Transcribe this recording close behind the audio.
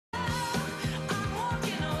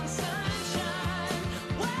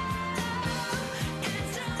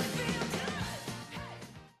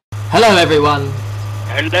Hello everyone.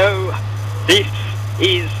 Hello. This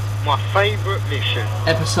is my favourite mission.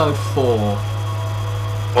 Episode 4.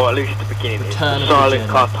 Or at least the beginning. Return of the Silent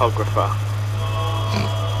Jedi. Cartographer.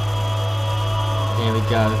 Here we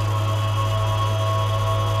go.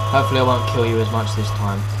 Hopefully I won't kill you as much this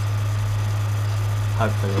time.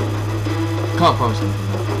 Hopefully. Can't promise anything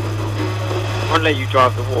though. I won't let you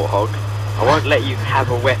drive the warthog. I won't let you have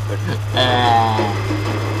a weapon. I'm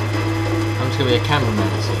just gonna be a cameraman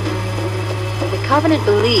soon. The Covenant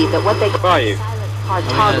believe that what they call Where are you? silent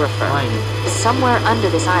cartographer is somewhere under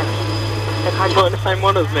this island. The It's not in cartographer the same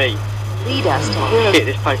one as me. lead us to Oh hear. shit,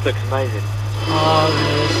 this place looks amazing.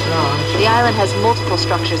 The island has multiple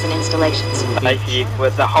structures and installations. Basically, well,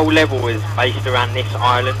 the whole level is based around this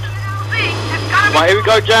island. Right, here we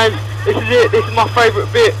go, James. This is it. This is my favourite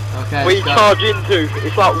bit. Okay, Where you let's go. charge into.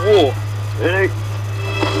 It's like war. Ready?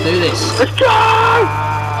 Do this. Let's go!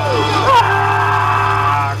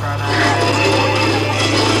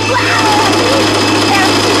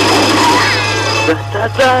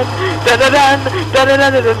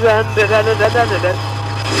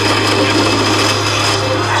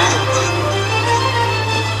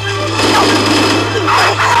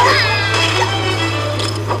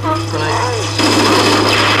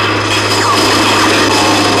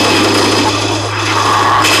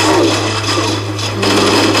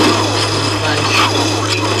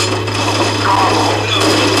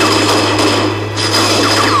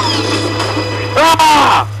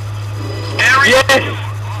 Ah! Yes!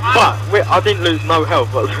 But I didn't lose no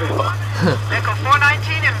health whatsoever. Echo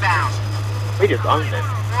 419 inbound. We just owned them.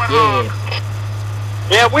 Yeah.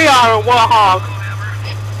 Yeah, we are a warthog.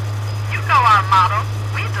 You know our motto.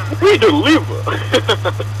 We deliver.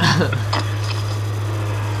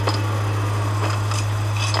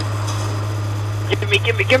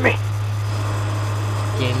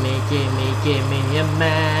 Gimme. Gimme a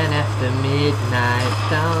man after midnight.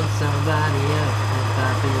 Found somebody else.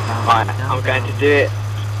 Right, I'm going to do it. I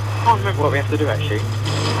can't remember what we have to do actually.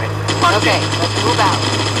 Okay, let's move out.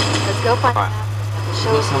 Let's go find Right.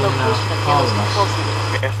 show us the Someone, location of the following us. control center.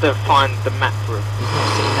 We have to find the map room. He's not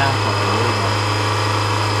sitting down properly, is he?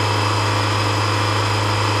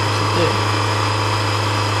 What's he doing?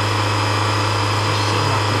 He's sitting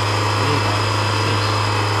like a weirdo. What's this?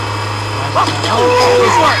 Why is he Oh!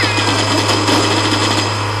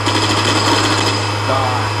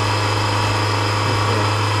 Die.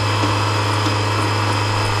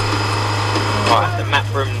 Right, the map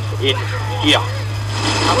room's in here.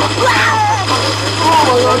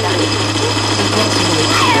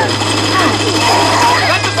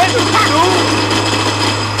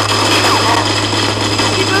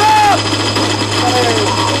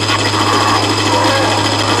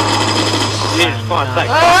 It's fine, that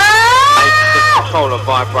makes the controller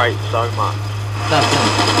vibrate so much.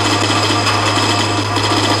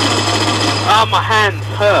 Ah, my hands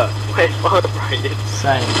hurt. It's vibrating.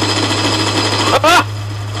 Same. Ah!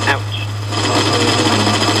 Ouch.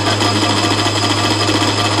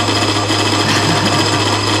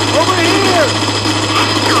 Over here!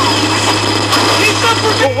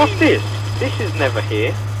 Oh, what's this? This is never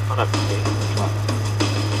here. I don't think.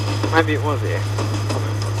 Maybe it was here. I can't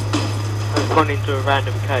remember. I've gone into a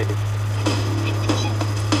random cave.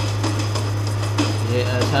 Is it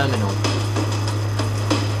a terminal?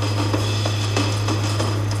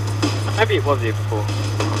 Maybe it was here before.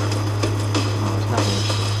 Oh, it's nothing.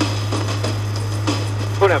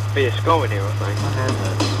 Would have to be a skull in here, I think. My hand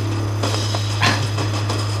hurts.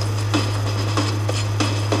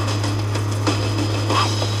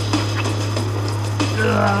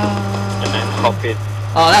 And then hop in.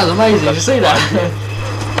 Oh, that was amazing! Did you see that?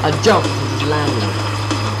 I jumped and just landed.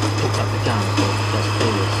 Picked up the gun. Let's do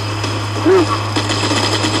this.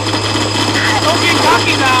 Don't get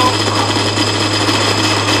cocky now.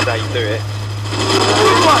 That's how you do it.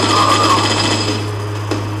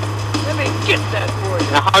 Let me get that for you.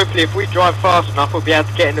 Now hopefully if we drive fast enough we'll be able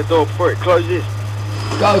to get in the door before it closes.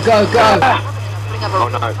 Go, go, go! Putting up Oh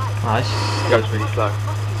a- no, Nice. it goes really slow.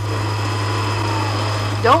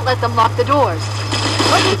 Don't let them lock the doors.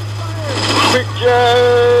 Quick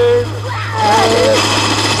James!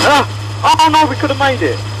 Ah! Oh no, we could have made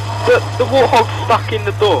it! The warthog's stuck in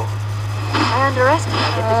the door. I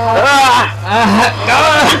underestimated the don't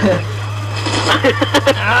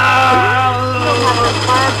have enough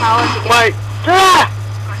firepower to get. Wait! Ah!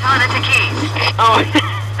 Cortana to Keys. Oh,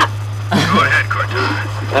 Go ahead,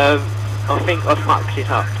 Cortana. I think I fucked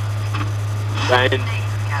it up. Then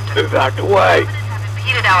Captain. move out the way. Have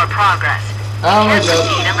impeded our progress. Oh my Can't god.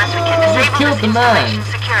 proceed unless we can You disable killed this the man. installation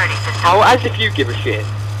security system. Oh, as if you give a shit.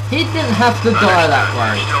 He didn't have to die that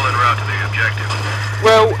way. Still en route to the objective.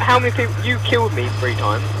 Well, how many people? You killed me 3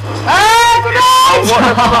 times. Ah, Oh, what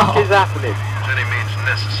the fuck is happening? Any means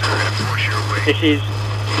necessary to force your way. This is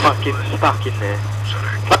fucking stuck in there.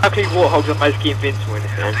 Luckily, warthogs are basically invincible in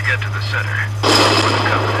this You have game. to get to the center. For the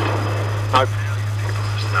covenant. Nope, People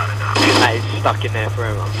is not enough. that is stuck in there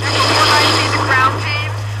forever. the ground team.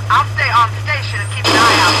 I'll stay on station and keep an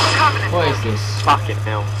eye out for Covenant. What is this? Fucking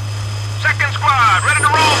hell. Second squad, ready to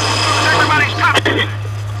roll. Everybody's covered.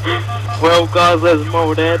 Well, guys, there's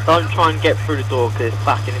more there. Don't try and get through the door because it's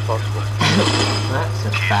fucking impossible. That's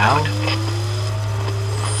a foul.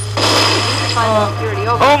 Find security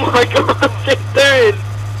over. Oh my god, what's it doing?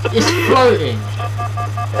 It's floating.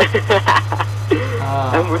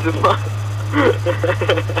 Ah. And with the mic.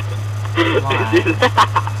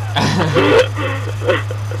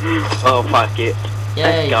 Oh, fuck it.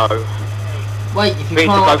 Yay. Let's go. Wait, if you We need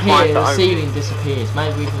to climb go up here, find the the ceiling disappears.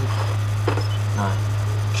 Maybe we can... No.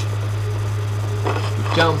 If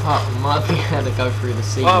you jump up, we might be able to go through the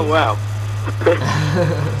ceiling. Oh, wow.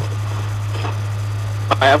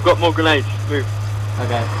 Okay, I've got more grenades. Move.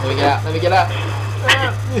 Okay, let me get out, let me get out.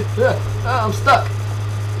 I'm stuck.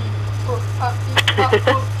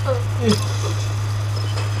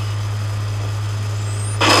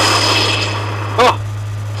 Oh!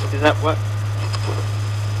 Does that work?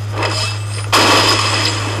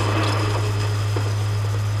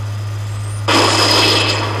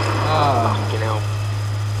 Ah. Fucking hell.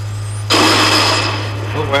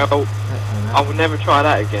 Oh, Well, I will never try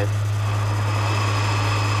that again.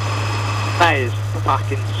 That is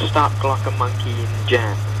fucking stuck like a monkey in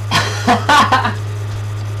jam.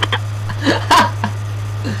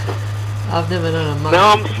 I've never known a monkey.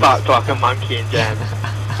 Now I'm stuck like a monkey in jam.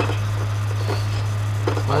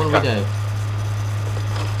 What do we do?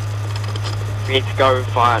 We need to go and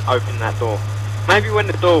find, open that door. Maybe when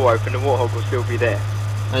the door will open, the warthog will still be there.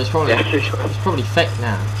 No, it's probably Yeah, it's probably fake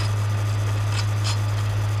now.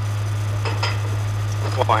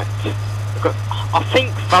 Right. I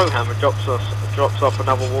think Fohammer drops off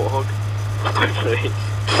another warthog. Hopefully.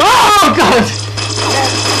 Oh god!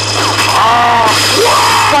 Oh,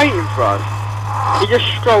 waiting for us. He just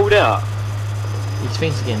strolled out. These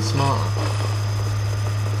things are getting smarter.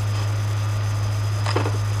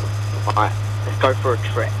 Right, let's go for a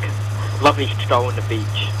trek. Lovely stroll on the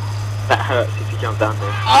beach. That hurts if you jump down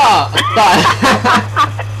there. Ah!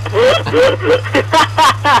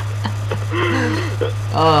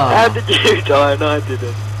 How Oh. did you die and I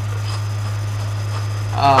didn't?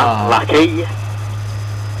 Ah. Unlucky.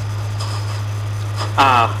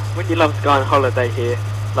 Wouldn't you love to go on holiday here?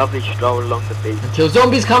 Lovely stroll along the beach. Until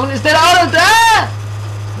zombies come and instead of holiday!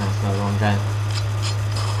 That's no wrong game.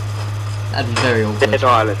 That'd be very awkward. Dead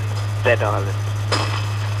Island. Dead Island.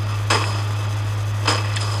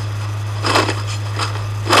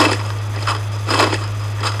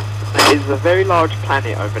 There is a very large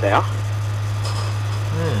planet over there.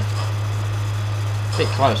 Yeah. Bit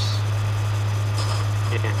close.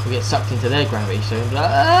 Yeah. We get sucked into their gravity soon. But,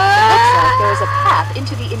 Looks like there is a path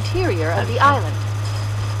into the interior of the island.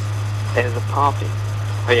 There's a party.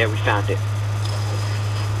 Oh yeah, we found it.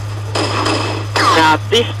 Now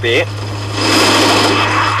this bit,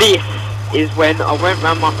 this is when I went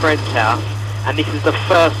round my friend's house, and this is the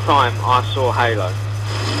first time I saw Halo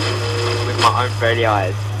with my own very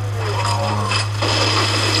eyes.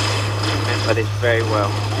 Remember this very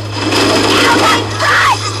well.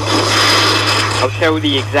 I'll tell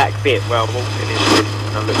the exact bit where I walked in this room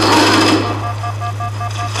and I looked.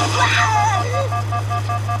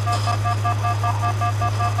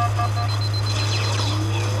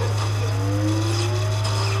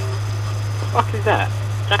 What the fuck is that?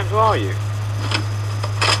 James, where are you?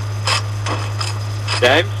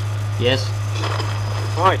 James? yes,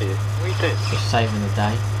 Why are you? What are you doing? just saving the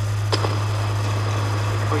day.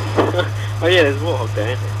 Oh yeah, there's a warthog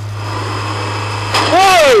there, isn't there?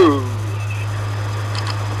 Whoa!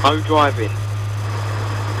 No driving.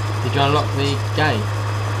 Did you unlock the gate?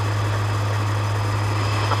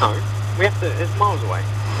 No, we have to, it's miles away.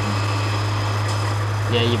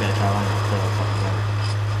 Yeah, you better try one.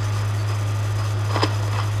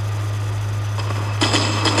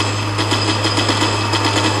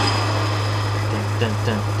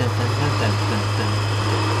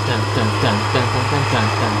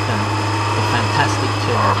 The fantastic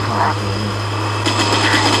chair of Carl.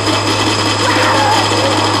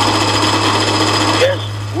 Yes,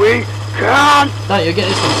 we can! No, you'll get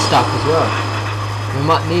this one stuck as well. We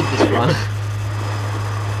might need this one.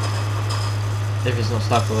 If it's not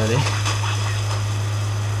stuck already.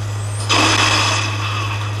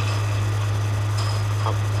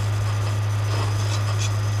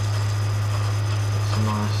 It's a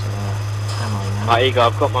nice ammo now. Right, here you go,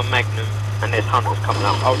 I've got my Magnum, and there's hunters coming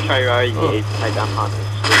up. I'll show you how easy it is to take down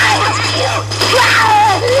hunters.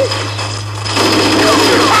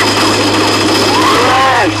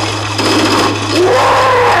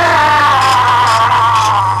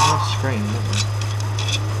 Scream,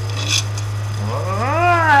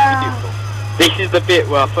 This is the bit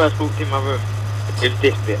where I first walked in my room. It was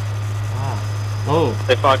this bit. Oh.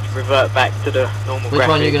 So if I could revert back to the normal Which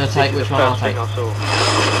one are you graphics, going to take? this is Which the one I'll first take? thing I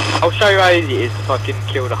saw. I'll show you how easy it is to fucking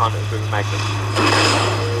kill the hunters with a Magnum.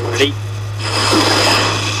 Ready?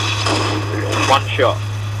 One shot.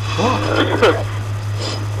 What?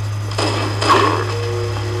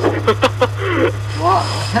 What?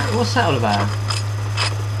 What's that all about?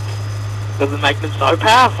 Because the Magnum's so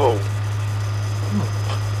powerful.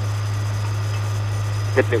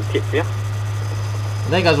 Good little tip for you.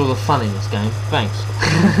 There goes all the fun in this game. Thanks.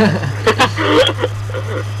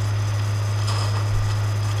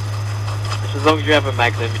 As long as you have a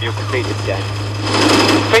Magnum, you'll complete this game.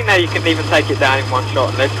 I think now you can even take it down in one shot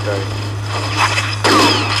and legendary.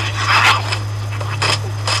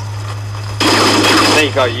 There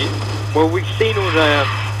you go. Well, we've seen all the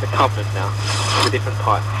Covenant now, the different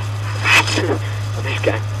types of this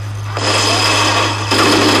game.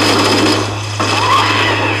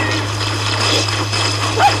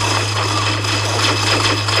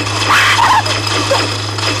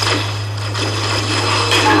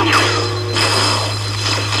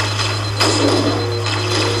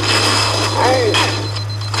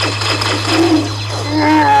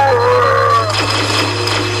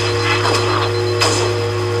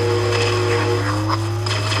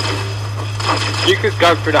 You could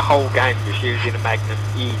go through the whole game just using a Magnum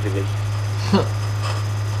easily.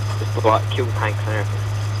 Just like kill tanks and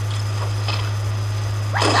everything.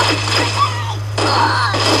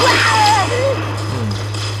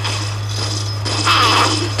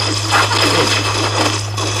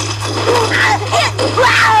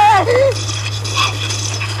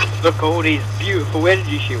 Look at all these beautiful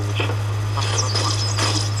energy shields.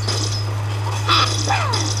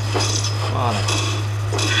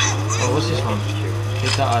 Oh, what's this one?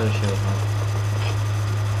 Get that Irish shield, man.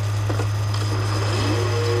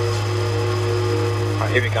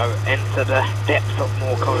 Right, here we go. Enter the depths of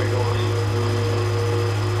more corridors.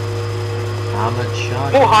 I'm a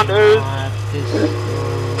charge. More hunters!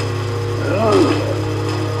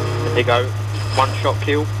 There you go. One shot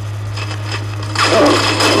kill.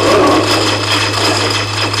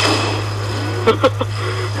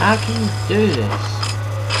 How can you do this?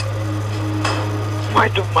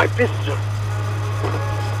 Might of my pistol.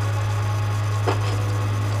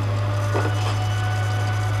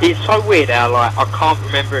 It's so weird how like I can't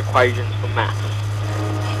remember equations for maths,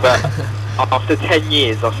 but after 10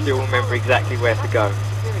 years I still remember exactly where to go.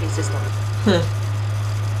 Security system.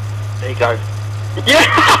 There you go. Yeah!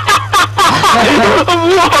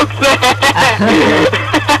 What's there?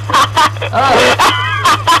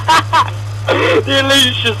 The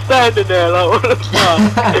elite's just standing there like, what the fuck?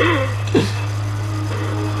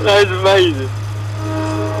 That is amazing.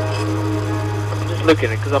 I'm just looking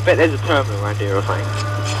at it because I bet there's a terminal around here or something.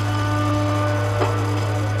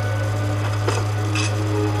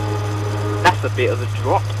 That's a bit of a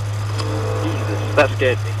drop. Jesus, that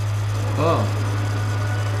scared me. Oh.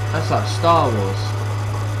 That's like Star Wars.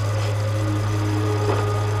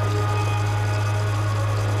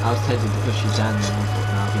 I was tempted to push you down there and I thought,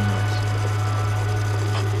 no, I'll be nice.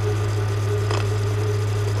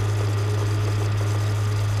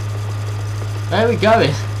 Where are we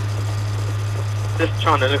going? Just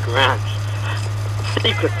trying to look around.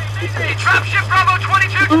 Secret, Hey, secret. dropship Bravo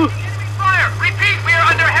 22! Enemy fire! Repeat, we are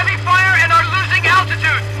under heavy fire and are losing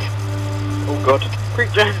altitude! Oh god.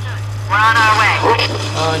 Quick, James. We're on our way.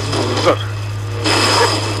 Oh, it's Oh god.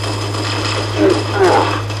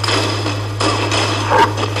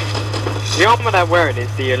 The armour they're wearing is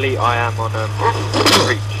the elite I am on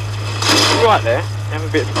Reach. You right there? You have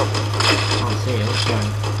a bit of trouble. can't see it, what's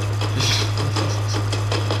going?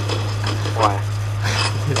 Why?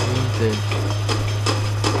 Me too.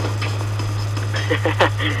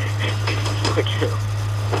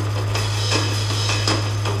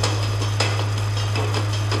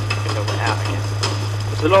 We're out again.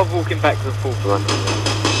 There's a lot of walking back to the fourth one.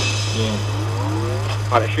 Yeah.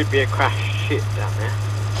 Right, there should be a crash ship down there.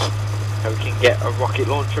 That we can get a rocket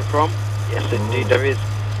launcher from. Yes, indeed there is.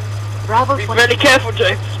 Bravo Be 20. really careful,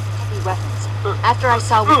 James. Heavy weapons. After I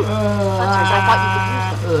saw hunters, I thought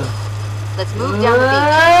you could use them. Let's move down the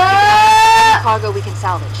beach. Any cargo we can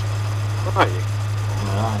salvage. Where are you?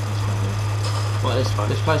 Alright, that's fine. What,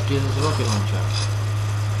 this place gives us a rocket launcher?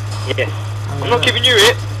 Yes. Oh, I'm not giving you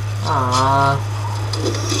it. Ah.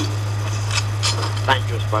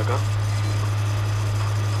 Dangerous bugger.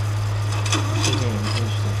 Yeah,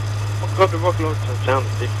 interesting. Oh god, the rocket launcher sounds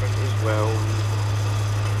different as well.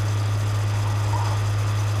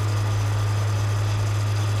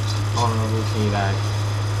 Honourable teabag.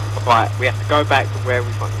 Right, we have to go back to where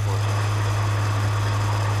we fucking was.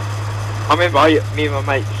 I remember me and my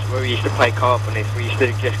mates, when we used to play carp on this, we used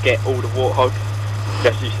to just get all the warthogs.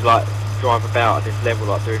 Just used to like drive about at this level,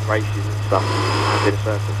 like doing races and stuff, and in a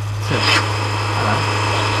circle. Hello.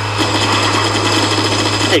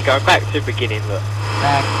 There you go, back to the beginning, look.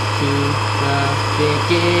 Back to the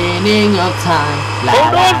beginning of time. La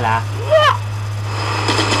Hold la on. la.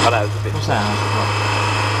 Oh, that was a bit... What's that? What's that?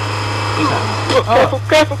 Oh, careful,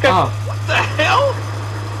 careful, careful! Oh, What the hell?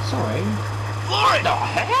 sorry. Lord, the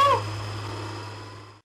hell?